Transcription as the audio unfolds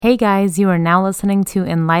Hey guys, you are now listening to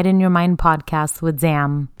Enlighten Your Mind podcast with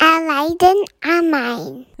Zam. Enlighten our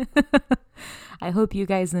mind. I hope you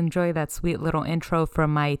guys enjoy that sweet little intro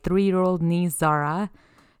from my 3-year-old niece, Zara.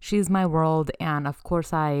 She's my world, and of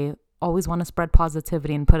course, I always want to spread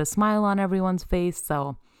positivity and put a smile on everyone's face.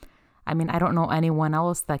 So, I don't know anyone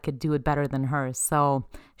else that could do it better than her. So,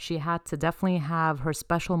 she had to definitely have her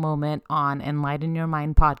special moment on Enlighten Your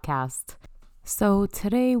Mind podcast. So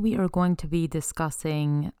today we are going to be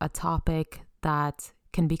discussing a topic that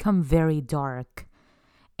can become very dark.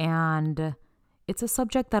 And it's a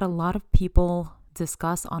subject that a lot of people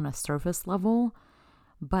discuss on a surface level,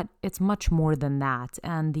 but it's much more than that.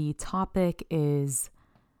 And the topic is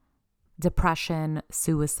depression,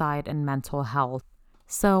 suicide, and mental health.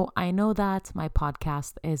 So I know that my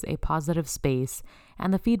podcast is a positive space,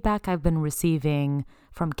 and the feedback I've been receiving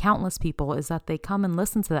from countless people is that they come and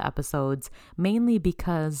listen to the episodes mainly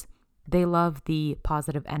because they love the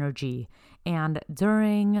positive energy. And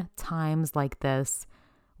during times like this,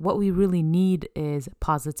 what we really need is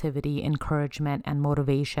positivity, encouragement, and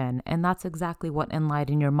motivation. And that's exactly what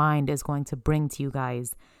Enlighten Your Mind is going to bring to you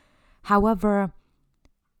guys. However,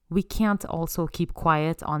 we can't also keep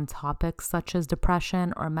quiet on topics such as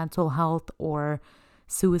depression or mental health or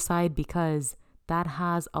suicide because that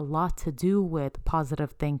has a lot to do with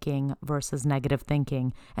positive thinking versus negative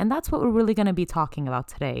thinking. And that's what we're really going to be talking about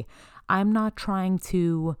today. I'm not trying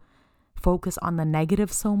to focus on the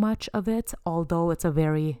negative so much of it, although it's a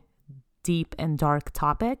very deep and dark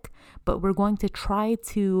topic, but we're going to try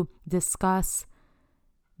to discuss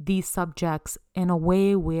these subjects in a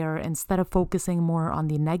way where instead of focusing more on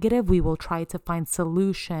the negative, we will try to find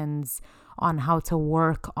solutions on how to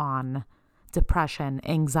work on depression,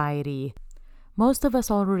 anxiety. Most of us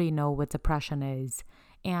already know what depression is,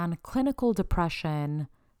 and clinical depression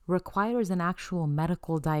requires an actual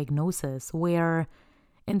medical diagnosis where,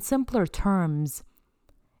 in simpler terms,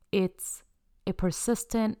 it's a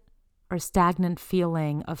persistent or stagnant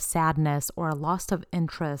feeling of sadness or a loss of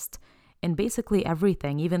interest in basically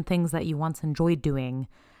everything, even things that you once enjoyed doing,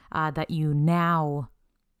 that you now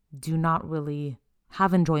do not really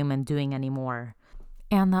have enjoyment doing anymore.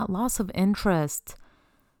 And that loss of interest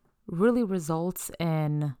really results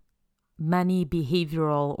in many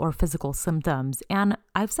behavioral or physical symptoms. And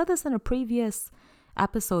I've said this in a previous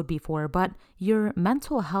episode before, but your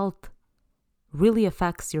mental health really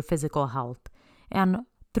affects your physical health. And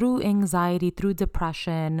through anxiety, through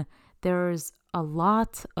depression, there's a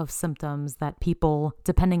lot of symptoms that people,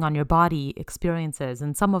 depending on your body, experiences.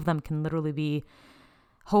 And some of them can literally be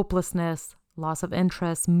hopelessness, loss of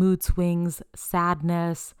interest, mood swings,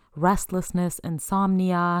 sadness, restlessness,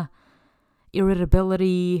 insomnia,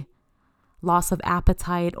 irritability, loss of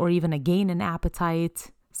appetite, or even a gain in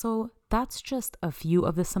appetite. So that's just a few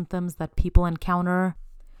of the symptoms that people encounter.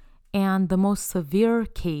 And the most severe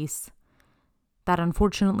case that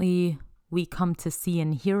unfortunately we come to see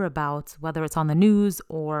and hear about, whether it's on the news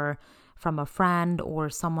or from a friend or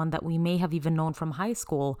someone that we may have even known from high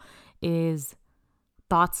school, is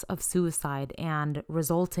thoughts of suicide and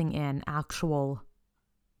resulting in actual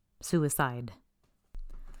suicide.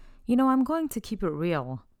 I'm going to keep it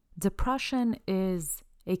real. Depression is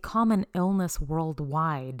a common illness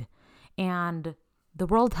worldwide, and the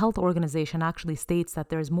World Health Organization actually states that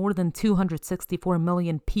there's more than 264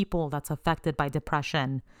 million people that's affected by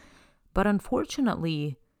depression. But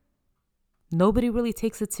unfortunately, nobody really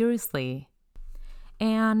takes it seriously.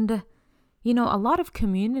 And, a lot of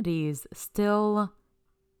communities still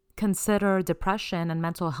consider depression and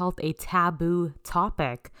mental health a taboo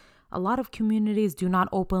topic. A lot of communities do not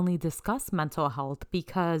openly discuss mental health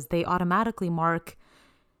because they automatically mark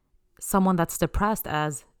someone that's depressed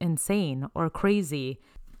as insane or crazy.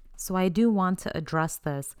 So I do want to address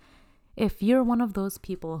this. If you're one of those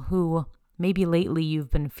people who maybe lately you've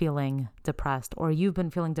been feeling depressed or you've been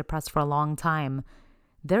feeling depressed for a long time,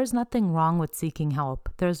 there's nothing wrong with seeking help.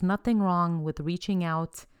 There's nothing wrong with reaching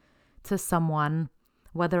out to someone,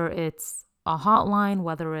 whether it's a hotline,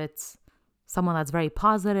 whether it's someone that's very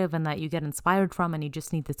positive and that you get inspired from and you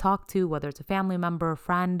just need to talk to, whether it's a family member,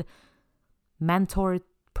 friend, mentor,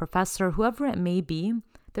 professor, whoever it may be.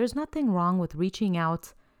 There's nothing wrong with reaching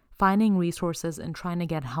out, finding resources, and trying to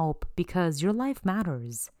get help because your life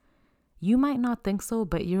matters. You might not think so,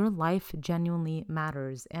 but your life genuinely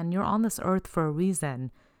matters and you're on this earth for a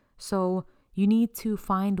reason. So you need to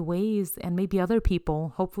find ways, and maybe other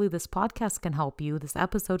people, hopefully this podcast can help you, this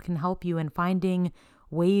episode can help you in finding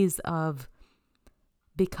ways of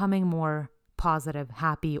becoming more positive,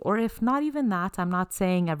 happy, or if not even that, I'm not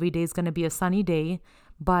saying every day is going to be a sunny day,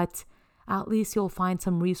 but at least you'll find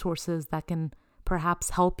some resources that can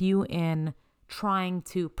perhaps help you in trying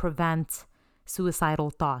to prevent suicidal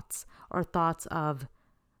thoughts or thoughts of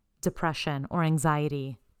depression or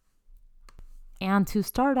anxiety. And to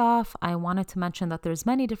start off, I wanted to mention that there's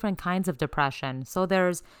many different kinds of depression. So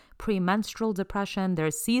there's premenstrual depression,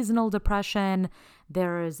 there's seasonal depression,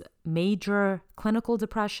 there's major clinical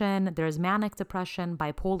depression, there's manic depression,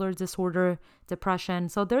 bipolar disorder depression.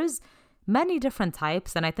 So there's many different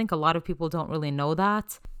types, and I think a lot of people don't really know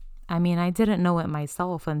that. I mean, I didn't know it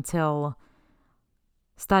myself until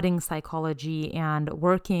studying psychology and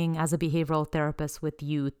working as a behavioral therapist with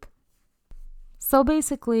youth. So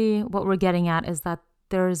basically, what we're getting at is that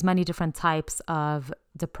there's many different types of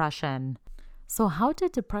depression. So how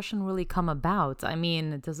did depression really come about? I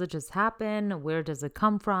mean, does it just happen? Where does it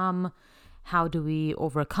come from? How do we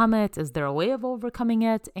overcome it? Is there a way of overcoming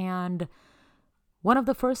it? And one of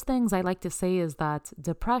the first things I like to say is that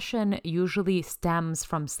depression usually stems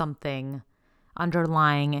from something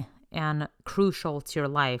underlying and crucial to your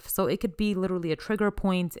life. So it could be literally a trigger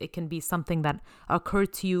point. It can be something that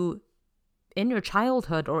occurred to you in your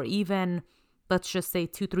childhood, or even, let's just say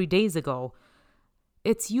 2-3 days ago.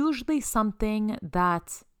 It's usually something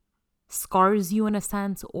that scars you in a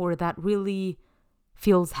sense, or that really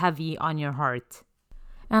feels heavy on your heart.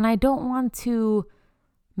 And I don't want to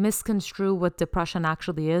misconstrue what depression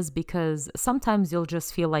actually is, because sometimes you'll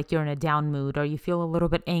just feel like you're in a down mood, or you feel a little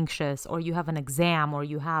bit anxious, or you have an exam, or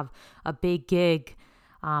you have a big gig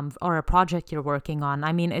or a project you're working on.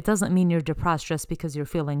 I mean, it doesn't mean you're depressed just because you're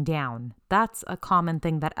feeling down. That's a common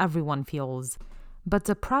thing that everyone feels. But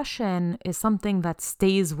depression is something that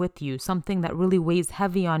stays with you, something that really weighs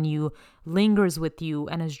heavy on you, lingers with you,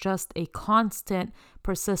 and is just a constant,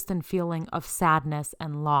 persistent feeling of sadness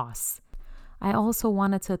and loss. I also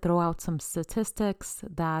wanted to throw out some statistics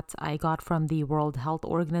that I got from the World Health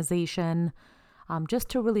Organization, just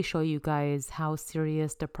to really show you guys how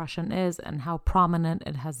serious depression is and how prominent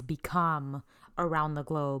it has become around the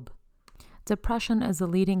globe. Depression is a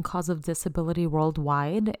leading cause of disability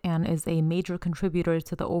worldwide and is a major contributor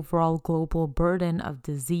to the overall global burden of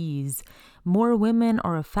disease. More women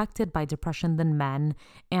are affected by depression than men,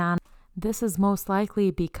 and this is most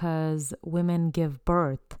likely because women give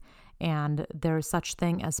birth, and there's such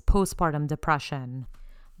thing as postpartum depression.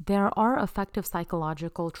 There are effective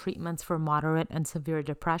psychological treatments for moderate and severe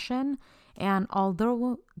depression, and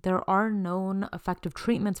although there are known effective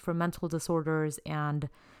treatments for mental disorders and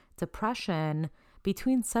depression,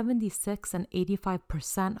 between 76 and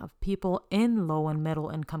 85% of people in low and middle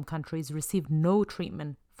income countries receive no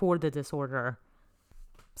treatment for the disorder.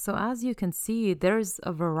 So as you can see, there's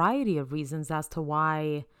a variety of reasons as to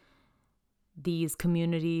why these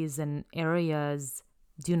communities and areas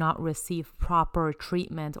do not receive proper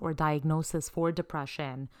treatment or diagnosis for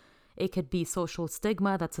depression. It could be social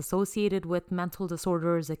stigma that's associated with mental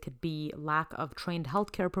disorders. It could be lack of trained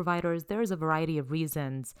healthcare providers. There's a variety of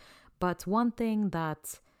reasons. But one thing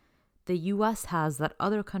that the US has that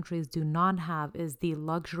other countries do not have is the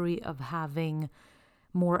luxury of having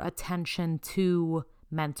more attention to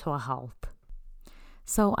mental health.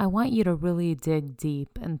 So I want you to really dig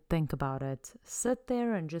deep and think about it. Sit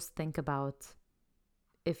there and just think about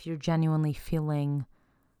if you're genuinely feeling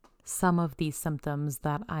some of these symptoms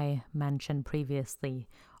that I mentioned previously.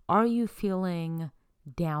 Are you feeling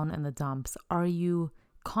down in the dumps? Are you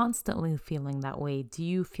constantly feeling that way? Do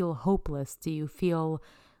you feel hopeless? Do you feel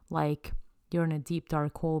like you're in a deep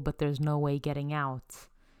dark hole but there's no way getting out?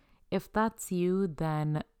 If that's you,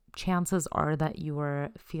 then chances are that you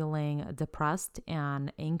are feeling depressed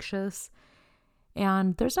and anxious,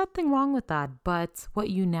 and there's nothing wrong with that. But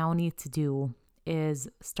what you now need to do is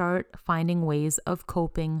start finding ways of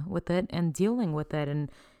coping with it and dealing with it,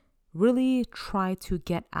 and really try to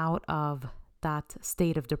get out of that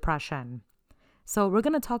state of depression. So we're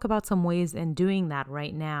going to talk about some ways in doing that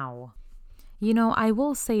right now. You know, I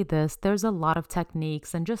will say this, there's a lot of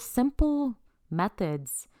techniques and just simple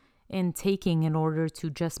methods in taking in order to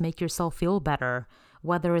just make yourself feel better,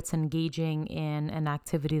 whether it's engaging in an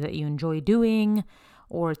activity that you enjoy doing,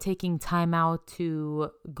 or taking time out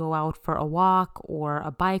to go out for a walk or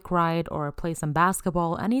a bike ride or play some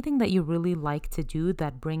basketball, anything that you really like to do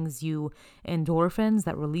that brings you endorphins,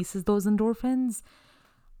 that releases those endorphins,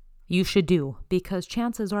 you should do, because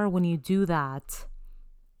chances are when you do that,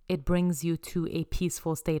 it brings you to a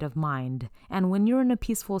peaceful state of mind. And when you're in a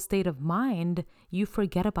peaceful state of mind, you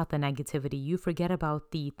forget about the negativity. You forget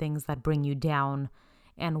about the things that bring you down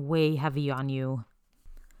and weigh heavy on you.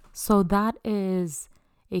 So that is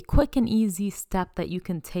a quick and easy step that you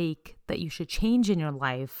can take, that you should change in your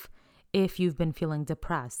life if you've been feeling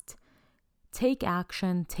depressed. Take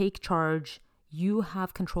action, take charge. You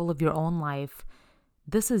have control of your own life.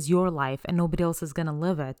 this is your life and nobody else is going to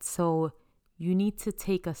live it. So you need to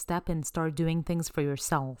take a step and start doing things for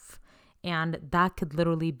yourself. And that could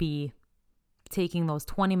literally be taking those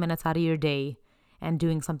 20 minutes out of your day and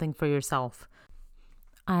doing something for yourself.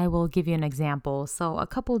 I will give you an example. So a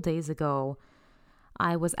couple days ago,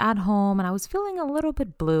 I was at home and I was feeling a little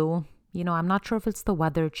bit blue. I'm not sure if it's the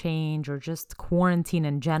weather change or just quarantine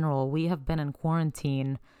in general. We have been in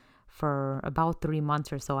quarantine for about 3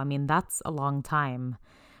 months or so. I mean, that's a long time.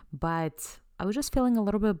 But I was just feeling a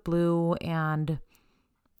little bit blue, and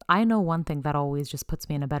I know one thing that always just puts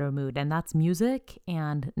me in a better mood, and that's music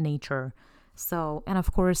and nature. So, and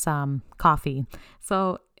of course, coffee.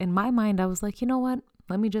 So in my mind, I was like, you know what?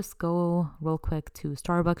 Let me just go real quick to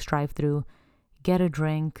Starbucks drive-thru, get a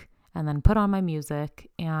drink, and then put on my music.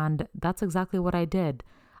 And that's exactly what I did.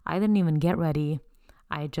 I didn't even get ready.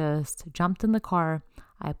 I just jumped in the car.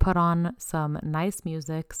 I put on some nice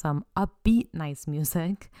music, some upbeat nice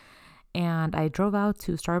music, and I drove out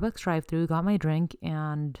to Starbucks drive-thru, got my drink,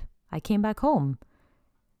 and I came back home.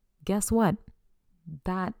 Guess what?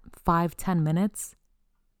 That 5-10 minutes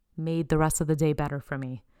made the rest of the day better for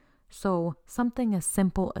me. So something as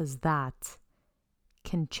simple as that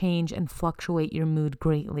can change and fluctuate your mood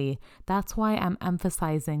greatly. That's why I'm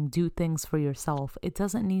emphasizing do things for yourself. It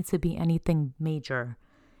doesn't need to be anything major.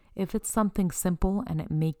 If it's something simple and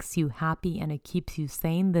it makes you happy and it keeps you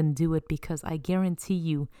sane, then do it, because I guarantee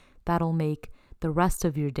you that'll make the rest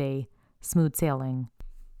of your day smooth sailing.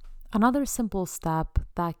 Another simple step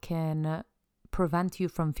that can prevent you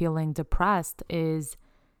from feeling depressed is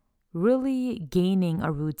really gaining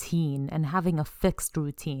a routine and having a fixed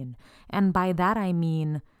routine. And by that, I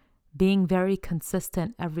mean being very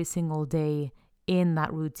consistent every single day in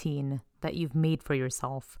that routine that you've made for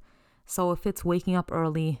yourself. So if it's waking up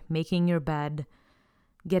early, making your bed,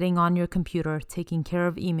 getting on your computer, taking care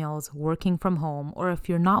of emails, working from home, or if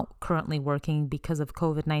you're not currently working because of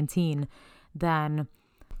COVID-19, then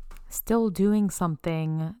still doing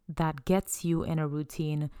something that gets you in a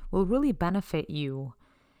routine will really benefit you.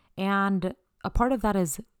 And a part of that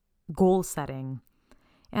is goal setting.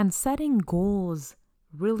 And setting goals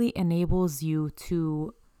really enables you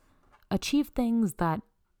to achieve things that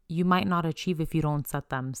you might not achieve if you don't set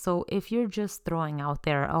them. So if you're just throwing out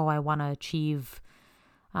there, I want to achieve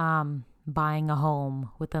buying a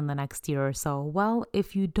home within the next year or so. Well,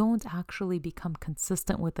 if you don't actually become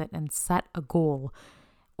consistent with it and set a goal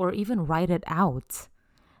or even write it out,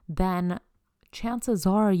 then chances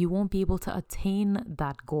are you won't be able to attain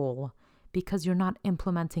that goal because you're not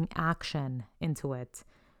implementing action into it.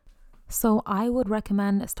 So I would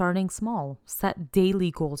recommend starting small. Set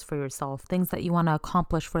daily goals for yourself, things that you want to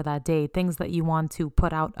accomplish for that day, things that you want to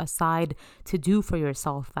put out aside to do for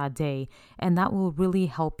yourself that day. And that will really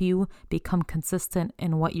help you become consistent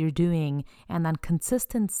in what you're doing. And then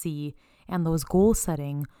consistency and those goal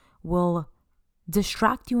setting will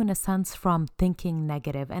distract you in a sense from thinking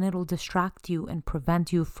negative, and it'll distract you and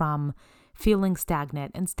prevent you from feeling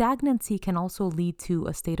stagnant. And stagnancy can also lead to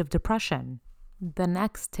a state of depression. The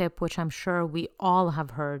next tip, which I'm sure we all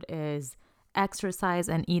have heard, is exercise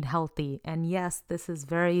and eat healthy. And yes, this is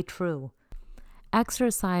very true.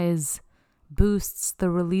 Exercise boosts the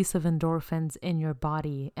release of endorphins in your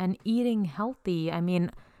body. And eating healthy,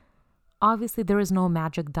 obviously there is no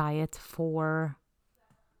magic diet for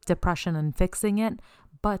depression and fixing it,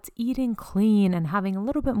 but eating clean and having a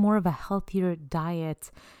little bit more of a healthier diet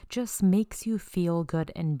just makes you feel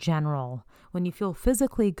good in general. When you feel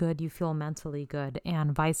physically good, you feel mentally good,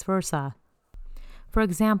 and vice versa. For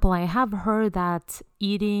example, I have heard that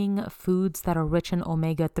eating foods that are rich in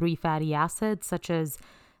omega-3 fatty acids, such as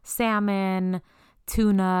salmon,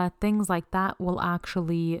 tuna, things like that, will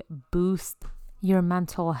actually boost your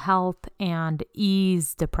mental health and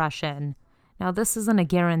ease depression. Now, this isn't a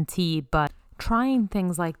guarantee, but trying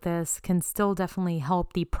things like this can still definitely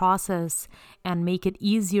help the process and make it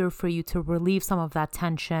easier for you to relieve some of that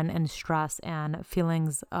tension and stress and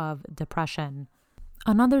feelings of depression.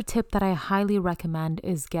 Another tip that I highly recommend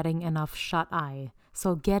is getting enough shut-eye,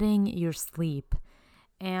 so getting your sleep.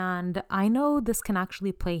 And I know this can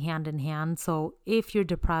actually play hand in hand, so if you're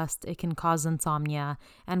depressed, it can cause insomnia,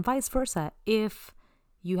 and vice versa. If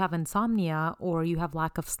you have insomnia or you have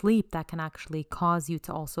lack of sleep, that can actually cause you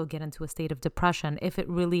to also get into a state of depression if it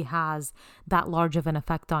really has that large of an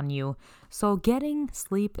effect on you. So getting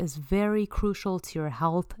sleep is very crucial to your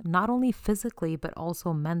health, not only physically, but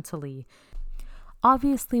also mentally.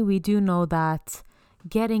 Obviously, we do know that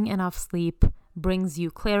getting enough sleep brings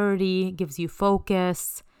you clarity, gives you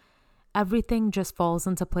focus. Everything just falls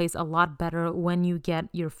into place a lot better when you get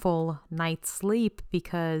your full night's sleep,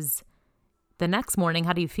 because the next morning,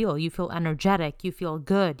 how do you feel? You feel energetic, you feel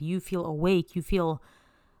good, you feel awake, you feel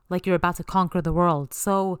like you're about to conquer the world.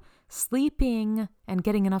 So sleeping and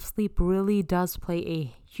getting enough sleep really does play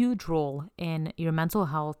a huge role in your mental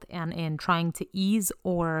health and in trying to ease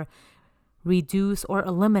or reduce or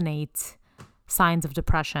eliminate signs of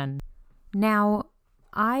depression. Now,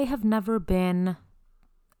 I have never been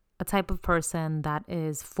a type of person that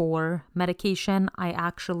is for medication. I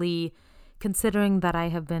actually, considering that I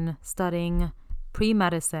have been studying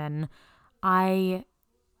pre-medicine, I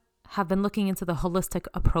have been looking into the holistic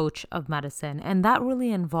approach of medicine, and that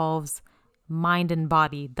really involves mind and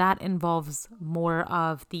body. That involves more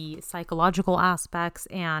of the psychological aspects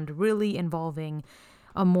and really involving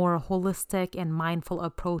a more holistic and mindful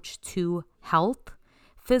approach to health,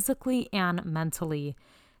 physically and mentally.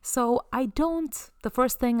 So the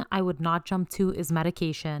first thing I would not jump to is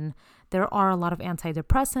medication. There are a lot of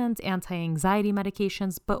antidepressants, anti-anxiety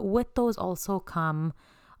medications, but with those also come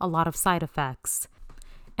a lot of side effects.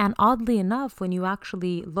 And oddly enough, when you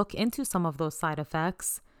actually look into some of those side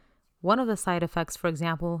effects, one of the side effects, for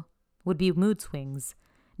example, would be mood swings.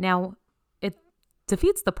 Now, it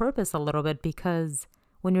defeats the purpose a little bit because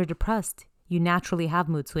when you're depressed, you naturally have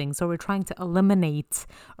mood swings. So we're trying to eliminate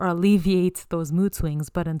or alleviate those mood swings.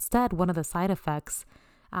 But instead, one of the side effects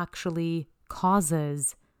actually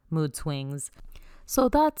causes mood swings. So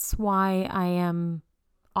that's why I am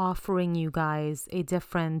offering you guys a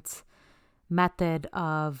different method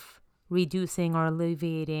of reducing or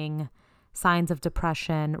alleviating signs of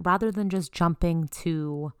depression rather than just jumping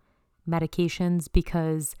to medications,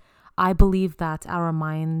 because I believe that our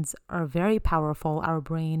minds are very powerful. Our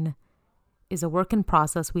brain is a work in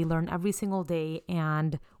process. We learn every single day,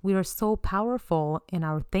 and we are so powerful in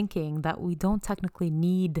our thinking that we don't technically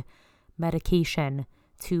need medication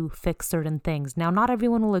to fix certain things. Now, not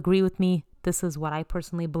everyone will agree with me. This is what I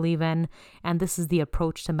personally believe in, and this is the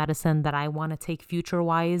approach to medicine that I want to take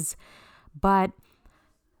future-wise. But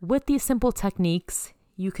with these simple techniques,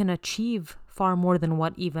 you can achieve far more than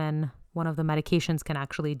what even one of the medications can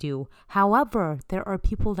actually do. However, there are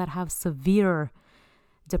people that have severe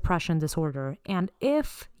depression disorder, and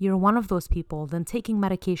if you're one of those people, then taking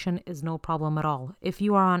medication is no problem at all. If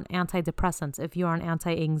you are on antidepressants, if you are on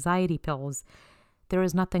anti-anxiety pills, there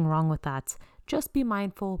is nothing wrong with that. Just be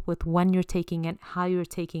mindful with when you're taking it, how you're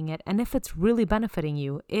taking it, and if it's really benefiting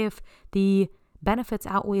you. If the benefits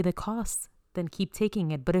outweigh the costs, then keep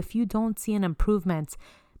taking it. But if you don't see an improvement,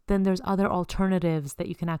 then there's other alternatives that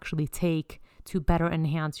you can actually take to better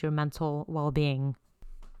enhance your mental well-being.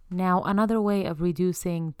 Now, another way of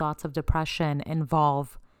reducing thoughts of depression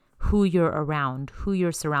involve who you're around, who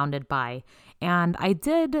you're surrounded by. And I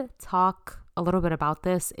did talk a little bit about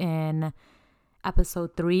this in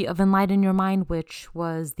episode 3 of Enlighten Your Mind, which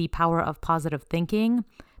was the power of positive thinking,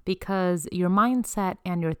 because your mindset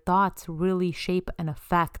and your thoughts really shape and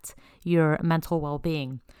affect your mental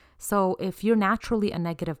well-being. So if you're naturally a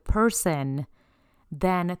negative person,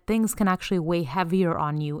 then things can actually weigh heavier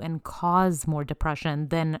on you and cause more depression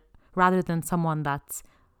rather than someone that's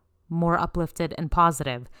more uplifted and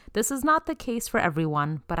positive. This is not the case for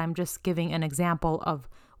everyone, but I'm just giving an example of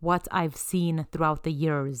what I've seen throughout the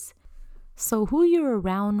years. So who you're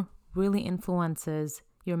around really influences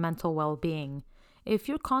your mental well-being. If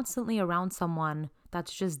you're constantly around someone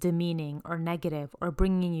that's just demeaning or negative or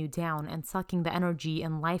bringing you down and sucking the energy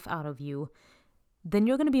and life out of you, then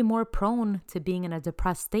you're going to be more prone to being in a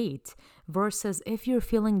depressed state, versus if you're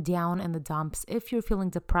feeling down in the dumps, if you're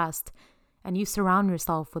feeling depressed and you surround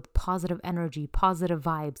yourself with positive energy, positive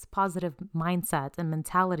vibes, positive mindset and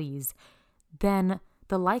mentalities, then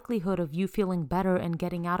the likelihood of you feeling better and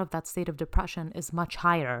getting out of that state of depression is much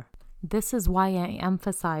higher. This is why I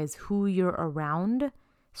emphasize who you're around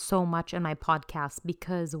so much in my podcast,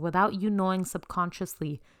 because without you knowing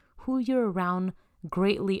subconsciously, who you're around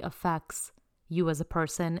greatly affects you as a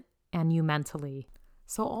person and you mentally.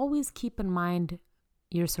 So always keep in mind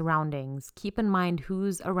your surroundings. Keep in mind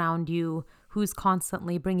who's around you, who's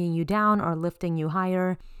constantly bringing you down or lifting you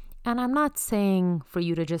higher. And I'm not saying for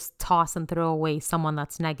you to just toss and throw away someone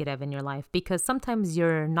that's negative in your life, because sometimes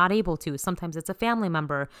you're not able to. Sometimes it's a family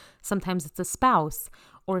member, sometimes it's a spouse,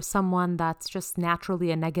 or someone that's just naturally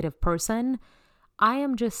a negative person. I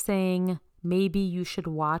am just saying maybe you should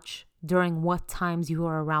watch during what times you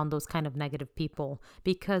are around those kind of negative people.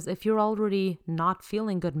 Because if you're already not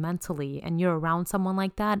feeling good mentally and you're around someone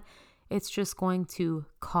like that, it's just going to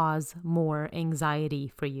cause more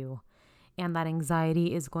anxiety for you. And that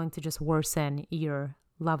anxiety is going to just worsen your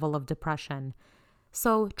level of depression.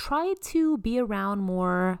 So try to be around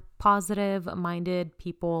more positive-minded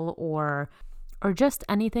people or or just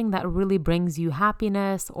anything that really brings you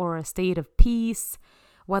happiness or a state of peace,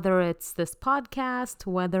 whether it's this podcast,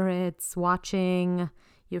 whether it's watching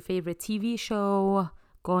your favorite TV show,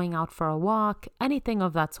 going out for a walk, anything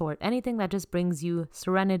of that sort, anything that just brings you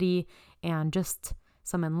serenity and just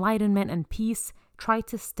some enlightenment and peace, try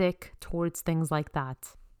to stick towards things like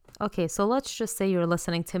that. Okay, so let's just say you're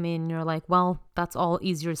listening to me and you're like, well, that's all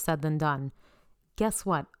easier said than done. Guess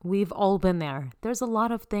what? We've all been there. There's a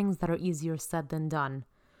lot of things that are easier said than done.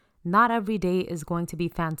 Not every day is going to be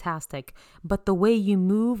fantastic, but the way you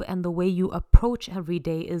move and the way you approach every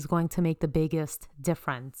day is going to make the biggest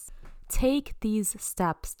difference. Take these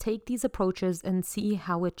steps, take these approaches and see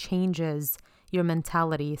how it changes your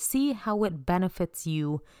mentality. See how it benefits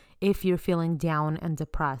you if you're feeling down and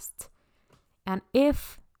depressed. And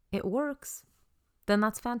if it works, then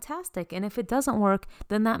that's fantastic. And if it doesn't work,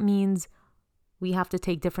 then that means we have to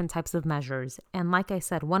take different types of measures. And like I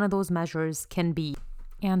said, one of those measures can be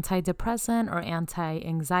antidepressant or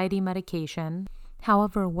anti-anxiety medication.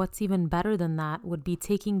 However, what's even better than that would be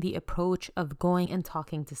taking the approach of going and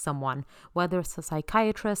talking to someone, whether it's a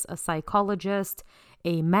psychiatrist, a psychologist,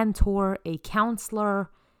 a mentor, a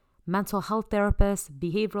counselor, mental health therapist,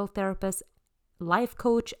 behavioral therapist, life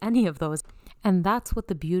coach, any of those. And that's what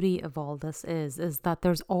the beauty of all this is that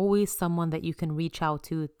there's always someone that you can reach out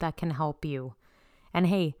to that can help you. And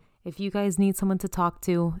hey, if you guys need someone to talk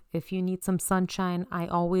to, if you need some sunshine, I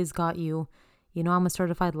always got you. You know, I'm a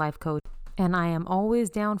certified life coach and I am always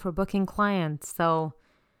down for booking clients. So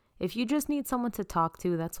if you just need someone to talk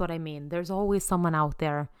to, that's what I mean. There's always someone out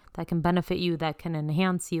there that can benefit you, that can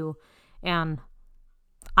enhance you. And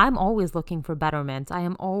I'm always looking for betterment. I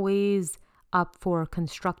am always up for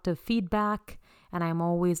constructive feedback and I'm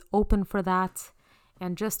always open for that.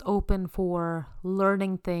 And just open for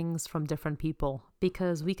learning things from different people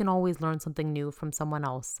because we can always learn something new from someone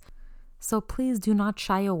else. So please do not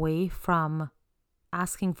shy away from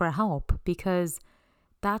asking for help because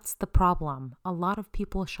that's the problem. A lot of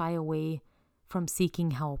people shy away from seeking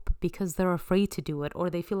help because they're afraid to do it or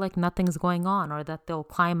they feel like nothing's going on or that they'll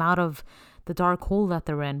climb out of the dark hole that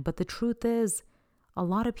they're in. But the truth is, a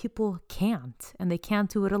lot of people can't and they can't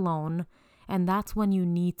do it alone. And that's when you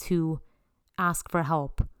need to ask for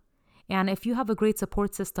help. And if you have a great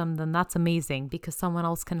support system, then that's amazing because someone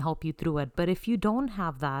else can help you through it. But if you don't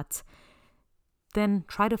have that, then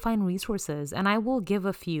try to find resources. And I will give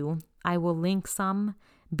a few. I will link some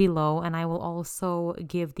below and I will also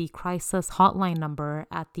give the crisis hotline number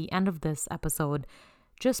at the end of this episode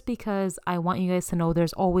just because I want you guys to know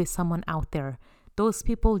there's always someone out there. Those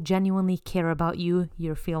people genuinely care about you,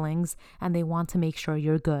 your feelings, and they want to make sure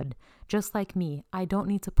you're good. Just like me, I don't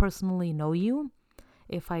need to personally know you.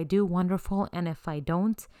 If I do, wonderful. And if I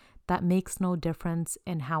don't, that makes no difference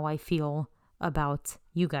in how I feel about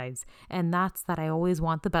you guys. And that's that I always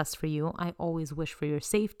want the best for you. I always wish for your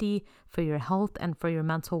safety, for your health, and for your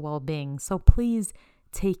mental well-being. So please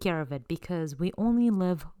take care of it because we only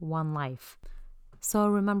live one life. So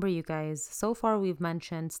remember, you guys, so far we've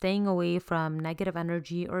mentioned staying away from negative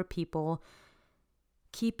energy or people,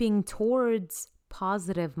 keeping towards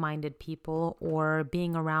positive-minded people or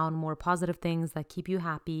being around more positive things that keep you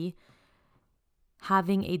happy,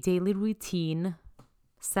 having a daily routine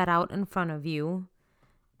set out in front of you,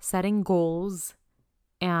 setting goals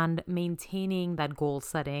and maintaining that goal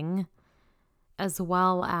setting, as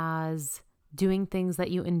well as doing things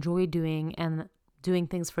that you enjoy doing and doing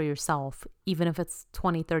things for yourself, even if it's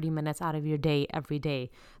 20-30 minutes out of your day every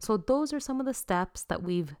day. So those are some of the steps that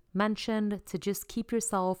we've mentioned to just keep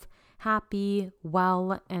yourself happy,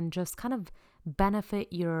 well, and just kind of benefit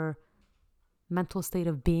your mental state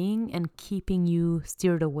of being and keeping you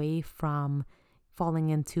steered away from falling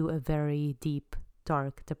into a very deep,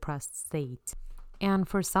 dark, depressed state. And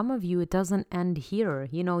for some of you, it doesn't end here.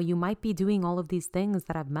 You know, you might be doing all of these things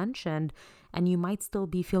that I've mentioned, and you might still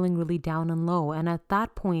be feeling really down and low. And at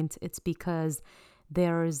that point, it's because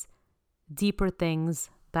there's deeper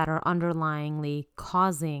things that are underlyingly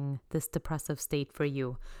causing this depressive state for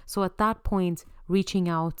you. So at that point, reaching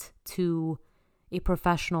out to a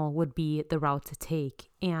professional would be the route to take.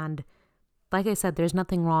 And like I said, there's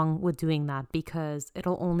nothing wrong with doing that because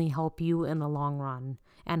it'll only help you in the long run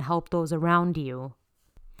and help those around you.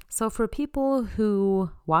 So for people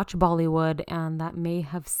who watch Bollywood and that may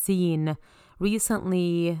have seen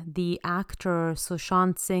recently, the actor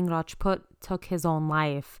Sushant Singh Rajput took his own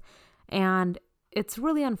life. And it's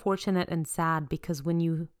really unfortunate and sad because when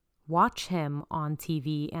you watch him on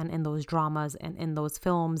TV and in those dramas and in those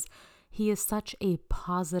films, he is such a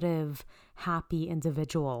positive, happy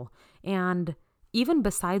individual. And even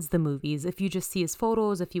besides the movies, if you just see his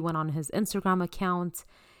photos, if you went on his Instagram account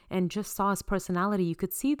and just saw his personality, you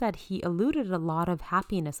could see that he eluded a lot of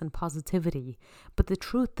happiness and positivity. But the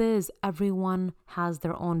truth is, everyone has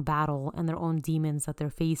their own battle and their own demons that they're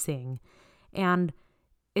facing. And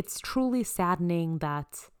it's truly saddening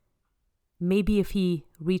that maybe if he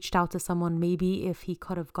reached out to someone, maybe if he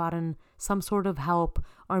could have gotten some sort of help,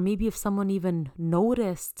 or maybe if someone even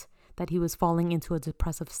noticed that he was falling into a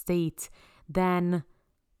depressive state, then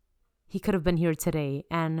he could have been here today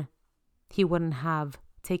and he wouldn't have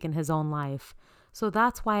taken his own life. So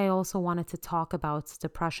that's why I also wanted to talk about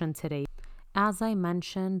depression today. As I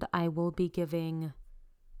mentioned, I will be giving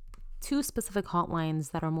 2 specific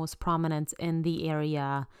hotlines that are most prominent in the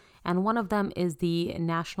area. And one of them is the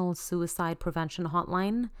National Suicide Prevention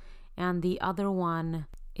Hotline. And the other one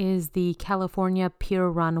is the California Peer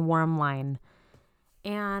Run Worm Line.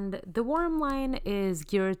 And the Worm Line is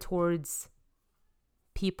geared towards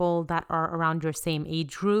people that are around your same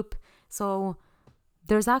age group. So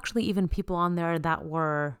there's actually even people on there that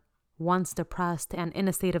were once depressed and in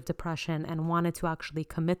a state of depression and wanted to actually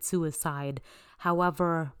commit suicide.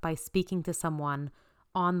 However, by speaking to someone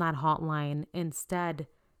on that hotline, instead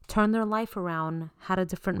turned their life around, had a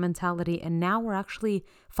different mentality, and now we're actually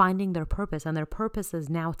finding their purpose. And their purpose is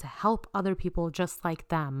now to help other people just like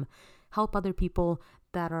them, help other people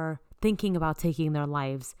that are thinking about taking their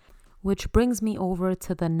lives. Which brings me over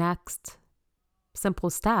to the next simple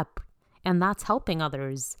step, and that's helping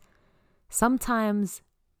others. Sometimes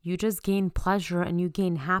you just gain pleasure and you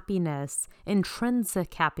gain happiness,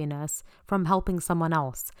 intrinsic happiness, from helping someone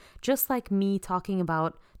else. Just like me talking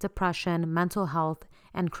about depression, mental health,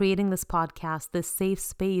 and creating this podcast, this safe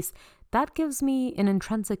space, that gives me an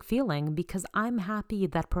intrinsic feeling because I'm happy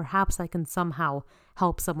that perhaps I can somehow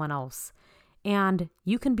help someone else. And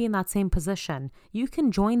you can be in that same position. You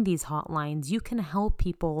can join these hotlines. You can help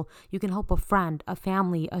people. You can help a friend, a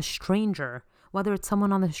family, a stranger, whether it's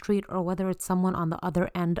someone on the street or whether it's someone on the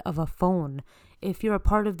other end of a phone. If you're a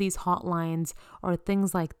part of these hotlines or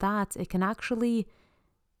things like that, it can actually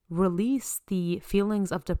release the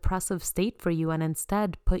feelings of depressive state for you and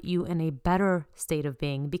instead put you in a better state of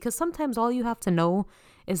being. Because sometimes all you have to know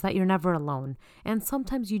is that you're never alone. And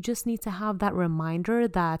sometimes you just need to have that reminder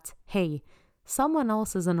that, hey, someone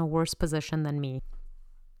else is in a worse position than me.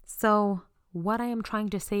 So what I am trying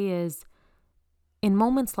to say is, in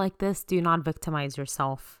moments like this, do not victimize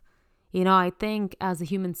yourself. I think as a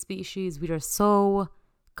human species, we are so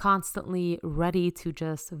constantly ready to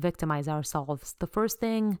just victimize ourselves. The first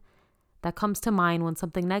thing that comes to mind when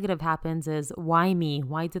something negative happens is, why me?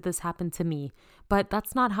 Why did this happen to me? But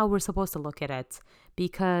that's not how we're supposed to look at it,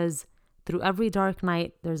 because through every dark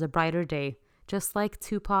night, there's a brighter day. Just like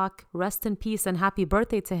Tupac, rest in peace and happy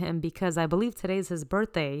birthday to him, because I believe today's his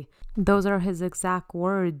birthday. Those are his exact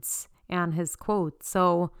words and his quote.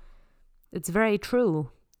 So it's very true.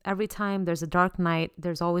 Every time there's a dark night,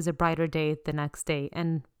 there's always a brighter day the next day,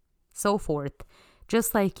 and so forth.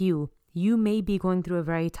 Just like you may be going through a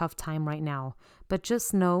very tough time right now, but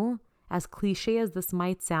just know, as cliche as this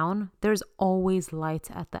might sound, there's always light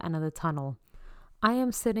at the end of the tunnel. I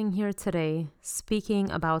am sitting here today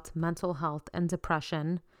speaking about mental health and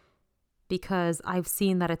depression because I've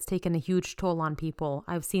seen that it's taken a huge toll on people.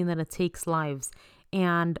 I've seen that it takes lives,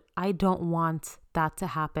 and I don't want that to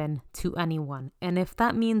happen to anyone. And if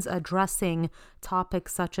that means addressing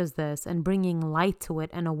topics such as this and bringing light to it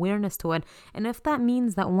and awareness to it, and if that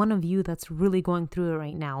means that one of you that's really going through it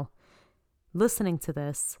right now, listening to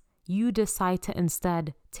this, you decide to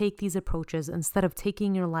instead take these approaches instead of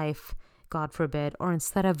taking your life, God forbid, or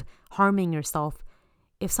instead of harming yourself.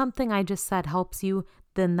 If something I just said helps you,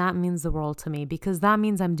 then that means the world to me, because that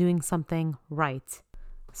means I'm doing something right.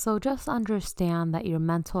 So just understand that your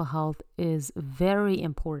mental health is very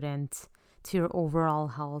important to your overall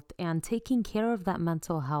health, and taking care of that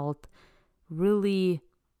mental health really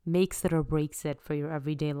makes it or breaks it for your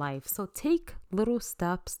everyday life. So take little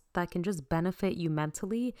steps that can just benefit you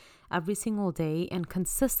mentally every single day, and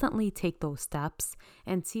consistently take those steps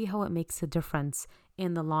and see how it makes a difference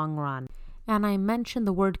in the long run. And I mentioned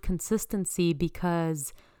the word consistency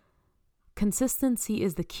because consistency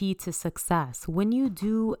is the key to success. When you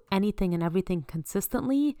do anything and everything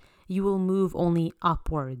consistently, you will move only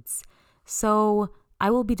upwards. So I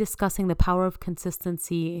will be discussing the power of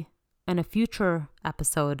consistency in a future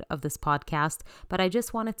episode of this podcast, but I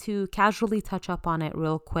just wanted to casually touch up on it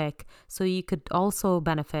real quick so you could also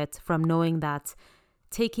benefit from knowing that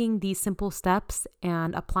taking these simple steps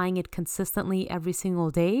and applying it consistently every single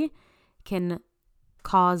day can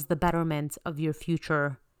cause the betterment of your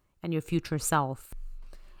future and your future self.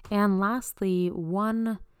 And lastly,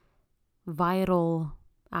 one vital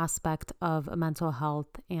aspect of mental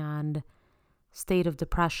health and state of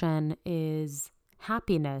depression is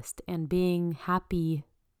happiness and being happy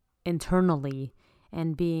internally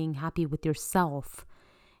and being happy with yourself.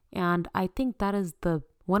 And I think that is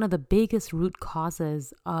one of the biggest root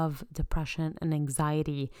causes of depression and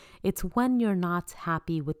anxiety. It's when you're not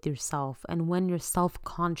happy with yourself and when you're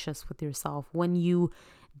self-conscious with yourself, when you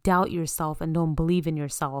doubt yourself and don't believe in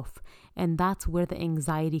yourself. And that's where the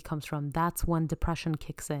anxiety comes from. That's when depression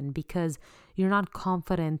kicks in, because you're not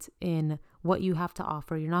confident in what you have to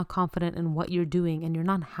offer. You're not confident in what you're doing, and you're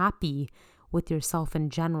not happy with yourself in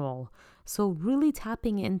general. So really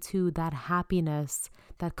tapping into that happiness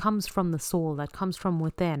that comes from the soul, that comes from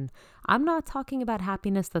within. I'm not talking about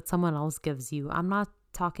happiness that someone else gives you. I'm not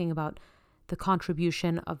talking about the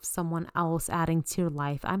contribution of someone else adding to your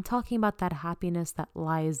life. I'm talking about that happiness that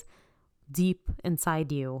lies deep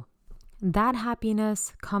inside you. That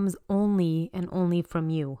happiness comes only and only from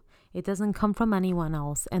you. It doesn't come from anyone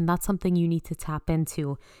else, and that's something you need to tap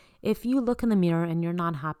into. If you look in the mirror and you're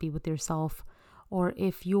not happy with yourself, or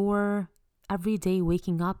if you're every day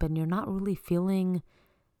waking up and you're not really feeling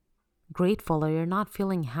grateful, or you're not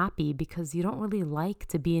feeling happy because you don't really like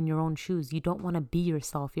to be in your own shoes, you don't want to be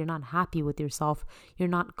yourself, you're not happy with yourself, you're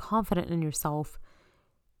not confident in yourself,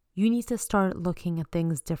 you need to start looking at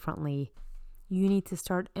things differently. You need to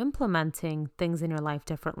start implementing things in your life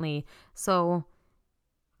differently. So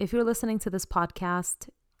if you're listening to this podcast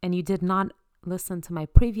and you did not listen to my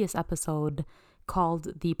previous episode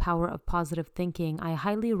called The Power of Positive Thinking, I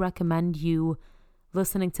highly recommend you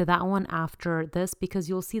listening to that one after this, because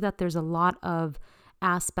you'll see that there's a lot of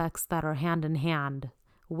aspects that are hand in hand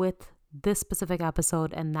with this specific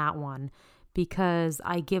episode and that one, because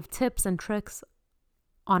I give tips and tricks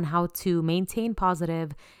on how to maintain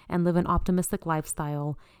positive and live an optimistic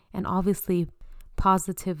lifestyle. And obviously,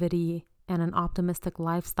 positivity and an optimistic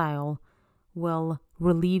lifestyle will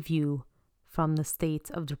relieve you from the state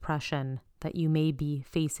of depression that you may be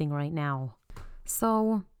facing right now.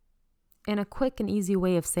 So, in a quick and easy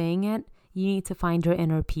way of saying it, you need to find your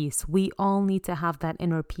inner peace. We all need to have that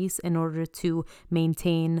inner peace in order to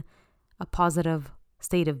maintain a positive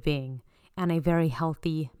state of being and a very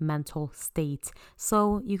healthy mental state.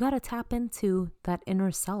 So you got to tap into that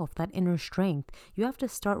inner self, that inner strength. You have to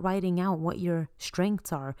start writing out what your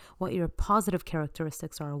strengths are, what your positive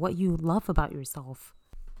characteristics are, what you love about yourself.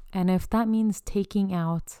 And if that means taking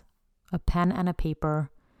out a pen and a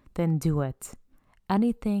paper, then do it.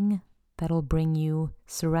 Anything that'll bring you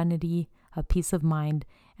serenity, a peace of mind,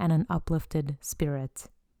 and an uplifted spirit.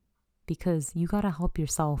 Because you gotta help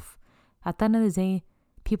yourself. At the end of the day,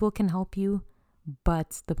 people can help you,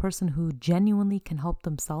 but the person who genuinely can help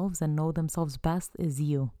themselves and know themselves best is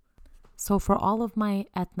you. So for all of my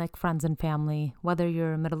ethnic friends and family, whether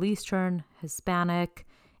you're Middle Eastern, Hispanic,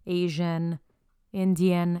 Asian,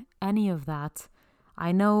 Indian, any of that,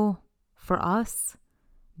 I know for us,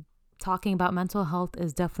 talking about mental health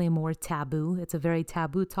is definitely more taboo. It's a very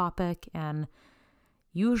taboo topic, and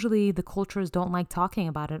usually the cultures don't like talking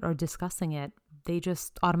about it or discussing it. They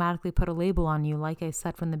just automatically put a label on you, like I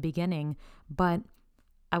said from the beginning. But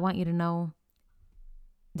I want you to know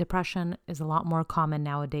depression is a lot more common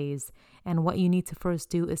nowadays, and what you need to first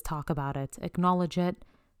do is talk about it, acknowledge it,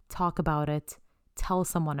 talk about it, tell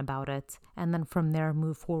someone about it, and then from there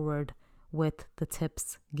move forward with the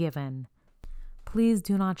tips given. Please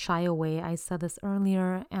do not shy away. I said this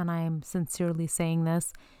earlier, and I'm sincerely saying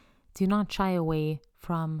this. Do not shy away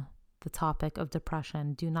from the topic of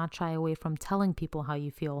depression. Do not shy away from telling people how you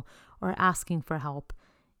feel or asking for help.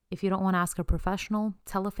 If you don't want to ask a professional,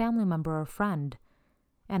 tell a family member or friend,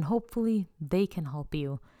 and hopefully they can help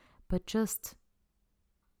you. But just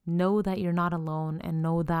know that you're not alone, and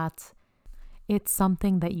know that it's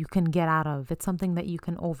something that you can get out of. It's something that you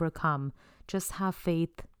can overcome. Just have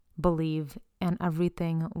faith, believe, and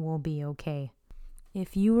everything will be okay.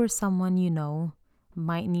 If you or someone you know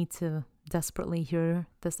might need to desperately hear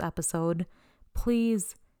this episode,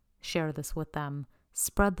 please share this with them.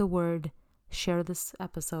 Spread the word, share this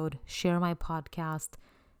episode, share my podcast.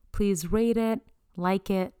 Please rate it, like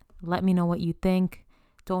it, let me know what you think.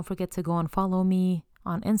 Don't forget to go and follow me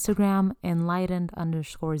on Instagram,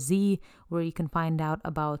 enlightened_Z, where you can find out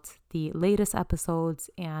about the latest episodes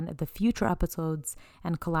and the future episodes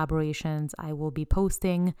and collaborations I will be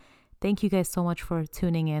posting. Thank you guys so much for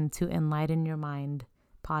tuning in to Enlighten Your Mind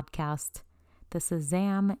podcast. This is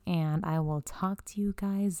Zam, and I will talk to you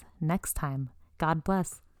guys next time. God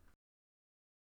bless.